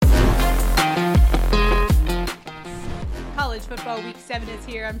Football Week 7 is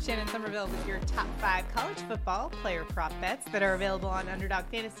here. I'm Shannon Somerville with your top 5 college football player prop bets that are available on Underdog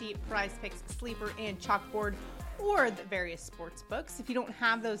Fantasy, Prize Picks, Sleeper, and Chalkboard, or the various sports books. If you don't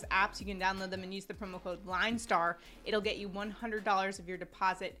have those apps, you can download them and use the promo code LINESTAR. It'll get you $100 of your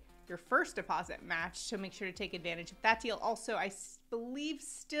deposit, your first deposit match, so make sure to take advantage of that deal. Also, I believe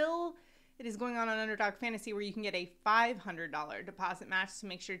still it is going on Underdog Fantasy where you can get a $500 deposit match, so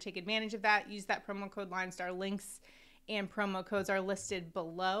make sure to take advantage of that. Use that promo code LINESTAR. Links and promo codes are listed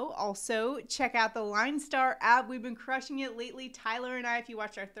below. Also, check out the LineStar app. We've been crushing it lately. Tyler and I, if you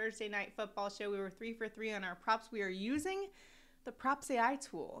watched our Thursday night football show, we were 3 for 3 on our props. We are using the Props AI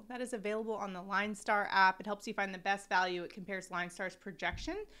tool. That is available on the LineStar app. It helps you find the best value. It compares LineStar's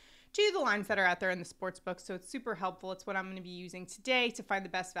projection to the lines that are out there in the sports book, so it's super helpful. It's what I'm going to be using today to find the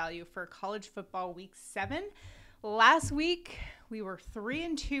best value for college football week 7. Last week, we were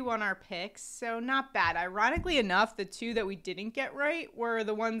 3-2 on our picks, so not bad. Ironically enough, the two that we didn't get right were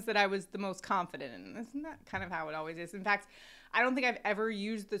the ones that I was the most confident in. Isn't that kind of how it always is? In fact, I don't think I've ever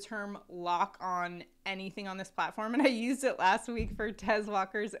used the term lock on anything on this platform, and I used it last week for Tez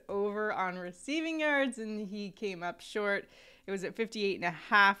Walker's over on receiving yards, and he came up short. It was at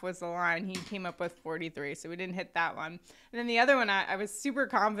 58.5 was the line. He came up with 43, so we didn't hit that one. And then the other one, I was super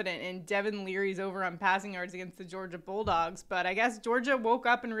confident in Devin Leary's over on passing yards against the Georgia Bulldogs, but I guess Georgia woke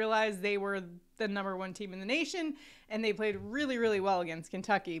up and realized they were the number 1 team in the nation, and they played really, really well against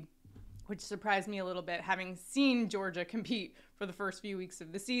Kentucky, which surprised me a little bit. Having seen Georgia compete for the first few weeks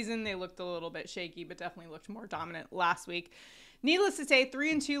of the season, they looked a little bit shaky, but definitely looked more dominant last week. Needless to say,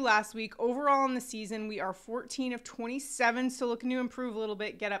 3-2 last week. Overall in the season, we are 14 of 27, so looking to improve a little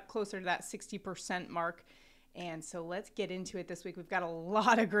bit, get up closer to that 60% mark. And so let's get into it this week. We've got a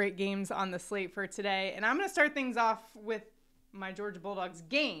lot of great games on the slate for today, and I'm going to start things off with my Georgia Bulldogs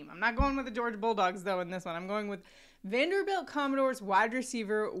game. I'm not going with the Georgia Bulldogs, though, in this one. I'm going with Vanderbilt Commodores wide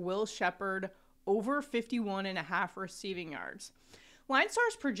receiver Will Sheppard over 51.5 receiving yards.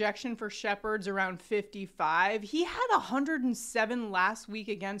 LineStar's projection for Sheppard's around 55. He had 107 last week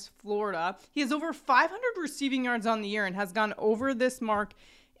against Florida. He has over 500 receiving yards on the year and has gone over this mark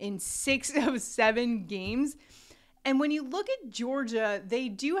in 6 of 7 games. And when you look at Georgia, they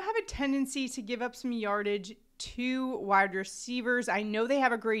do have a tendency to give up some yardage to wide receivers. I know they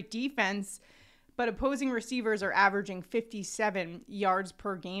have a great defense, but opposing receivers are averaging 57 yards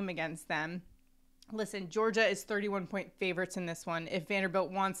per game against them. Listen, Georgia is 31-point favorites in this one. If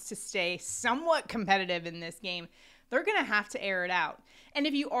Vanderbilt wants to stay somewhat competitive in this game, they're going to have to air it out. And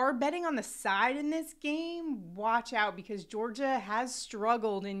if you are betting on the side in this game, watch out because Georgia has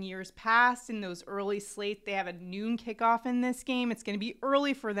struggled in years past in those early slates. They have a noon kickoff in this game. It's going to be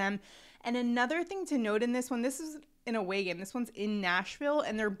early for them. And another thing to note in this one, this is an away game. This one's in Nashville,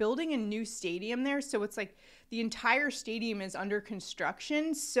 and they're building a new stadium there. So it's like the entire stadium is under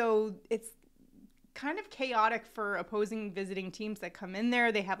construction. So it's kind of chaotic for opposing visiting teams that come in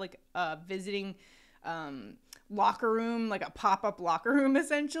there. They have like a visiting locker room, like a pop-up locker room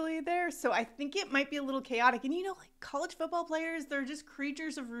essentially there. So I think it might be a little chaotic. And like college football players, they're just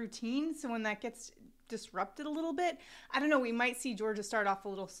creatures of routine. So when that gets disrupted a little bit, I don't know, we might see Georgia start off a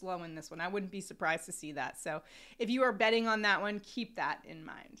little slow in this one. I wouldn't be surprised to see that. So if you are betting on that one, keep that in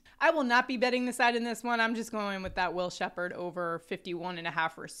mind. I will not be betting the side in this one. I'm just going with that Will Sheppard over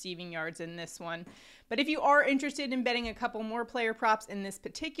 51.5 receiving yards in this one. But if you are interested in betting a couple more player props in this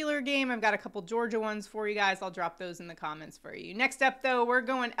particular game, I've got a couple Georgia ones for you guys. I'll drop those in the comments for you. Next up, though, we're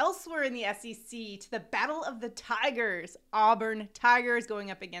going elsewhere in the SEC to the Battle of the Tigers. Auburn Tigers going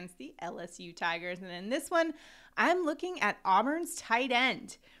up against the LSU Tigers. And in this one, I'm looking at Auburn's tight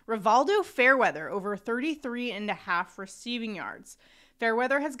end, Rivaldo Fairweather, over 33.5 receiving yards.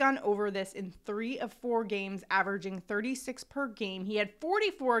 Fairweather has gone over this in 3 of 4 games, averaging 36 per game. He had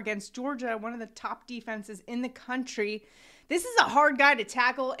 44 against Georgia, one of the top defenses in the country. This is a hard guy to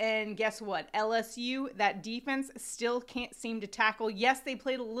tackle, and guess what? LSU, that defense still can't seem to tackle. Yes, they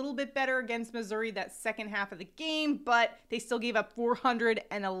played a little bit better against Missouri that second half of the game, but they still gave up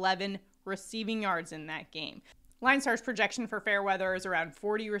 411 receiving yards in that game. LineStar's projection for Fairweather is around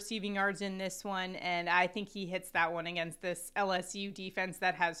 40 receiving yards in this one, and I think he hits that one against this LSU defense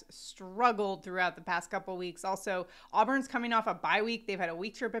that has struggled throughout the past couple weeks. Also, Auburn's coming off a bye week. They've had a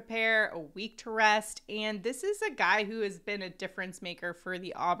week to prepare, a week to rest, and this is a guy who has been a difference maker for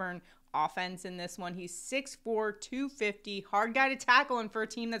the Auburn offense in this one. He's 6'4", 250, hard guy to tackle, and for a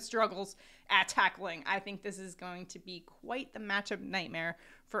team that struggles at tackling, I think this is going to be quite the matchup nightmare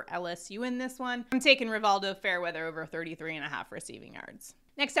for LSU in this one. I'm taking Rivaldo Fairweather over 33.5 receiving yards.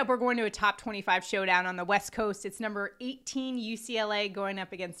 Next up, we're going to a top 25 showdown on the West Coast. It's number 18 UCLA going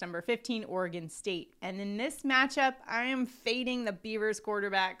up against number 15 Oregon State. And in this matchup, I am fading the Beavers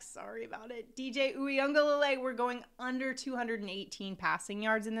quarterback. Sorry about it. DJ Uiagalelei. We're going under 218 passing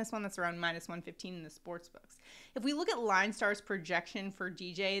yards in this one. That's around minus 115 in the sports books. If we look at LineStar's projection for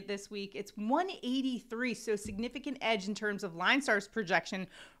DJ this week, it's 183, so significant edge in terms of LineStar's projection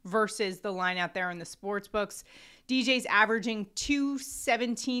versus the line out there in the sports books. DJ's averaging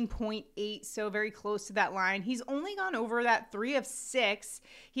 217.8, so very close to that line. He's only gone over that 3 of 6.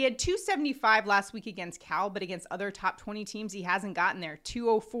 He had 275 last week against Cal, but against other top 20 teams, he hasn't gotten there.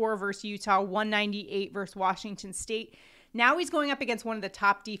 204 versus Utah, 198 versus Washington State. Now he's going up against one of the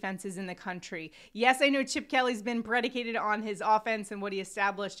top defenses in the country. Yes, I know Chip Kelly's been predicated on his offense and what he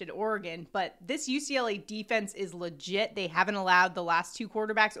established at Oregon, but this UCLA defense is legit. They haven't allowed the last 2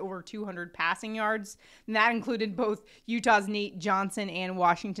 quarterbacks over 200 passing yards, and that included both Utah's Nate Johnson and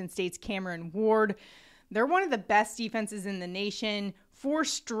Washington State's Cameron Ward. They're one of the best defenses in the nation. 4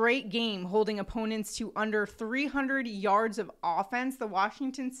 straight game holding opponents to under 300 yards of offense. The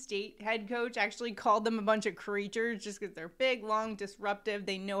Washington State head coach actually called them a bunch of creatures just because they're big, long, disruptive.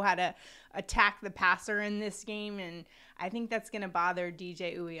 They know how to attack the passer in this game, and I think that's going to bother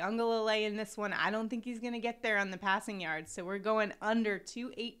DJ Uiagalelei in this one. I don't think he's going to get there on the passing yards, so we're going under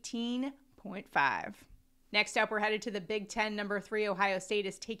 218.5. Next up, we're headed to the Big Ten. Number 3, Ohio State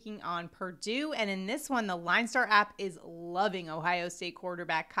is taking on Purdue. And in this one, the LineStar app is loving Ohio State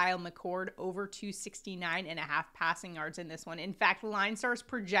quarterback Kyle McCord over 269.5 passing yards in this one. In fact, LineStar's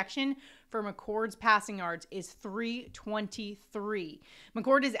projection for McCord's passing yards is 323.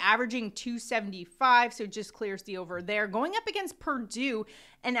 McCord is averaging 275, so just clears the over there. Going up against Purdue,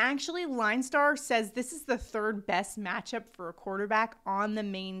 and actually LineStar says this is the 3rd best matchup for a quarterback on the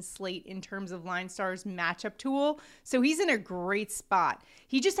main slate in terms of LineStar's matchup tool. So he's in a great spot.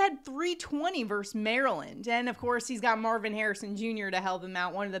 He just had 320 versus Maryland. And of course, he's got Marvin Harrison Jr. to help him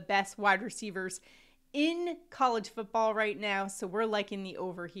out, one of the best wide receivers in college football right now. So we're liking the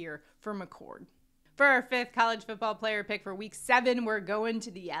over here for McCord. For our 5th college football player pick for week 7, we're going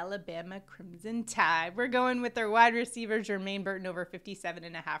to the Alabama Crimson Tide. We're going with their wide receiver, Jermaine Burton, over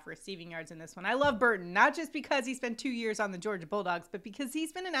 57.5 receiving yards in this one. I love Burton, not just because he spent 2 years on the Georgia Bulldogs, but because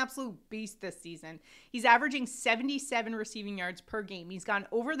he's been an absolute beast this season. He's averaging 77 receiving yards per game. He's gone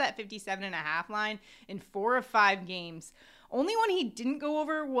over that 57.5 line in 4 of 5 games. Only one he didn't go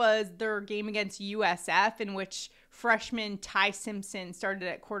over was their game against USF, in which freshman Ty Simpson started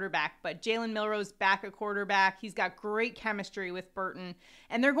at quarterback, but Jalen Milroe's back at quarterback. He's got great chemistry with Burton,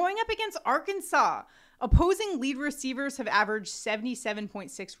 and they're going up against Arkansas. Opposing lead receivers have averaged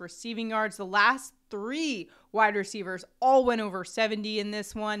 77.6 receiving yards. The last 3 wide receivers all went over 70 in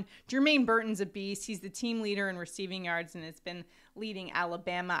this one. Jermaine Burton's a beast. He's the team leader in receiving yards, and it's been leading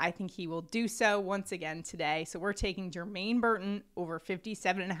Alabama. I think he will do so once again today. So we're taking Jermaine Burton over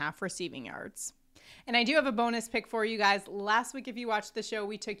 57.5 receiving yards. And I do have a bonus pick for you guys. Last week, if you watched the show,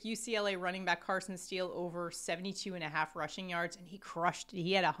 we took UCLA running back Carson Steele over 72.5 rushing yards, and he crushed it.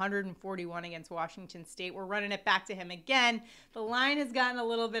 He had 141 against Washington State. We're running it back to him again. The line has gotten a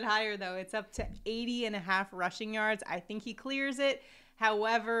little bit higher, though. It's up to 80.5 rushing yards. I think he clears it.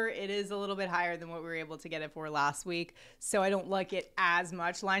 However, it is a little bit higher than what we were able to get it for last week, so I don't like it as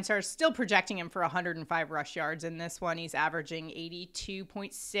much. LineStar is still projecting him for 105 rush yards in this one. He's averaging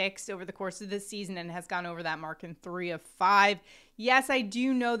 82.6 over the course of the season and has gone over that mark in 3 of 5. Yes, I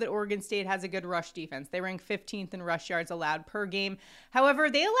do know that Oregon State has a good rush defense. They rank 15th in rush yards allowed per game.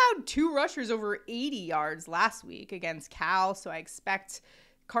 However, they allowed 2 rushers over 80 yards last week against Cal, so I expect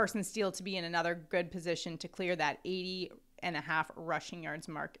Carson Steele to be in another good position to clear that 80.5 rushing yards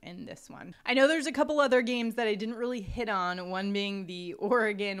mark in this one. I know there's a couple other games that I didn't really hit on, one being the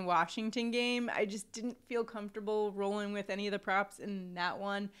Oregon-Washington game. I just didn't feel comfortable rolling with any of the props in that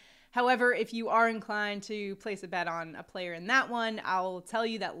one. However, if you are inclined to place a bet on a player in that one, I'll tell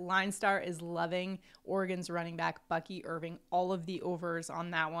you that LineStar is loving Oregon's running back, Bucky Irving, all of the overs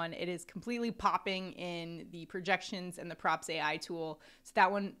on that one. It is completely popping in the projections and the props AI tool. So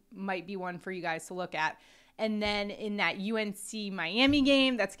that one might be one for you guys to look at. And then in that UNC Miami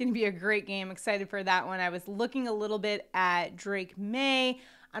game, that's going to be a great game. Excited for that one. I was looking a little bit at Drake May.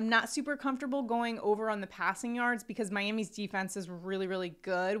 I'm not super comfortable going over on the passing yards because Miami's defense is really, really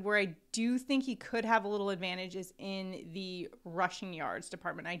good. Where I do think he could have a little advantage is in the rushing yards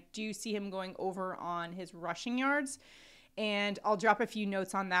department. I do see him going over on his rushing yards. And I'll drop a few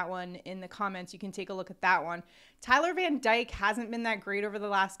notes on that one in the comments. You can take a look at that one. Tyler Van Dyke hasn't been that great over the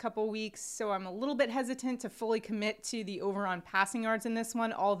last couple weeks, so I'm a little bit hesitant to fully commit to the over on passing yards in this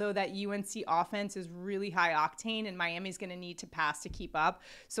one, although that UNC offense is really high octane and Miami's going to need to pass to keep up.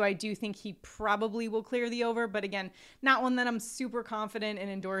 So I do think he probably will clear the over, but again, not one that I'm super confident in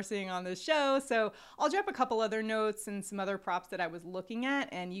endorsing on this show. So I'll drop a couple other notes and some other props that I was looking at,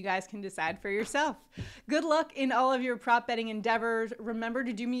 and you guys can decide for yourself. Good luck in all of your prop betting endeavors. Remember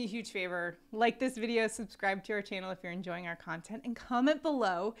to do me a huge favor. Like this video, subscribe to our channel if you're enjoying our content, and comment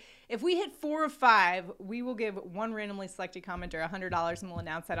below. If we hit 4 of 5, we will give one randomly selected commenter $100 and we'll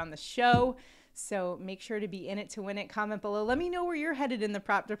announce that on the show. So make sure to be in it to win it. Comment below. Let me know where you're headed in the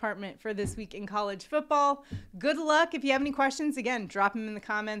prop department for this week in college football. Good luck. If you have any questions, again, drop them in the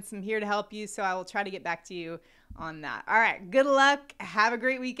comments. I'm here to help you, so I will try to get back to you on that. All right. Good luck. Have a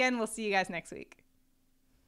great weekend. We'll see you guys next week.